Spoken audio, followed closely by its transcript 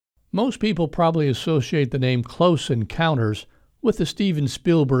Most people probably associate the name Close Encounters with the Steven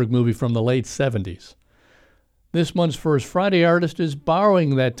Spielberg movie from the late 70s. This month's First Friday artist is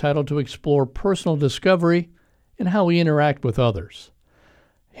borrowing that title to explore personal discovery and how we interact with others.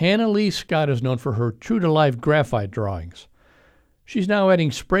 Hannah Lee Scott is known for her true-to-life graphite drawings. She's now adding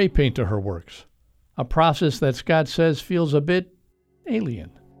spray paint to her works, a process that Scott says feels a bit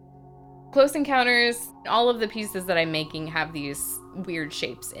alien. Close Encounters, all of the pieces that I'm making have these weird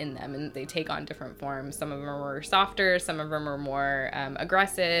shapes in them, and they take on different forms. Some of them are more softer, some of them are more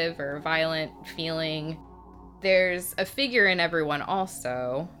aggressive or violent feeling. There's a figure in every one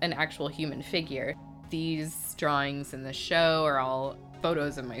also, an actual human figure. These drawings in the show are all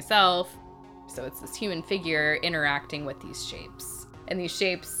photos of myself. So it's this human figure interacting with these shapes. And these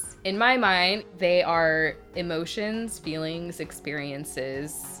shapes, in my mind, they are emotions, feelings,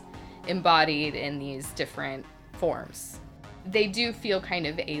 experiences embodied in these different forms. They do feel kind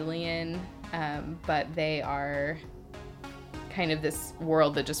of alien, but they are kind of this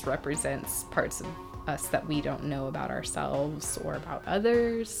world that just represents parts of us that we don't know about ourselves or about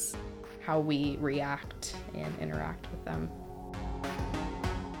others, how we react and interact with them.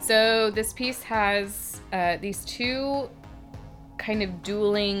 So this piece has these two kind of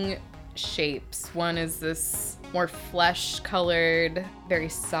dueling shapes. One is this more flesh-colored, very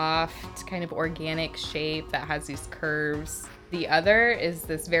soft, kind of organic shape that has these curves. The other is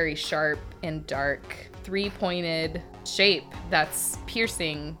this very sharp and dark, three-pointed shape that's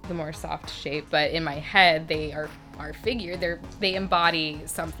piercing the more soft shape. But in my head, they are figure. They embody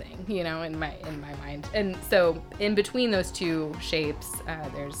something, in my mind. And so in between those two shapes,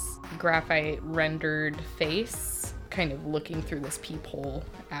 there's graphite rendered face, kind of looking through this peephole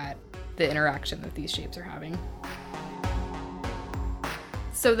at the interaction that these shapes are having.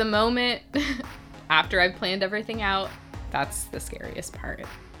 So the moment after I've planned everything out, that's the scariest part.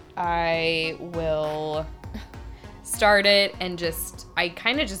 I will start it and I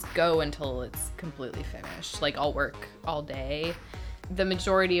kind of just go until it's completely finished. Like, I'll work all day. The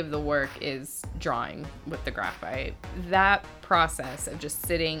majority of the work is drawing with the graphite. That process of just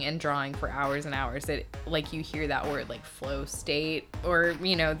sitting and drawing for hours and hours, you hear that word like flow state or,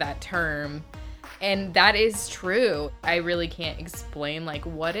 that term. And that is true. I really can't explain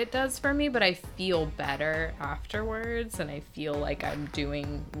what it does for me, but I feel better afterwards and I feel like I'm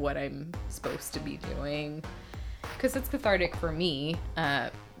doing what I'm supposed to be doing. Because it's cathartic for me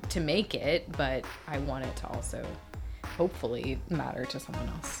to make it, but I want it to also hopefully matter to someone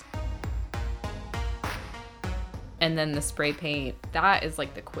else. And then the spray paint, that is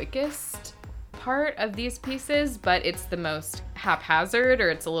the quickest part of these pieces, but it's the most haphazard, or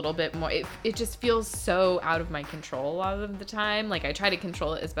it's a little bit more, it just feels so out of my control a lot of the time. I try to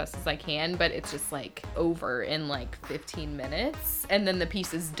control it as best as I can, but it's just over in 15 minutes and then the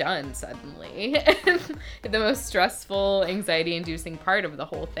piece is done suddenly. The most stressful, anxiety-inducing part of the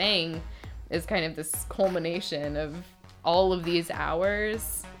whole thing is kind of this culmination of all of these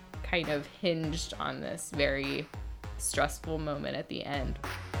hours kind of hinged on this very stressful moment at the end.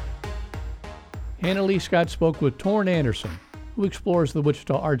 Hannah Lee Scott spoke with Torrin Anderson, who explores the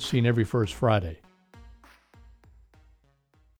Wichita art scene every First Friday.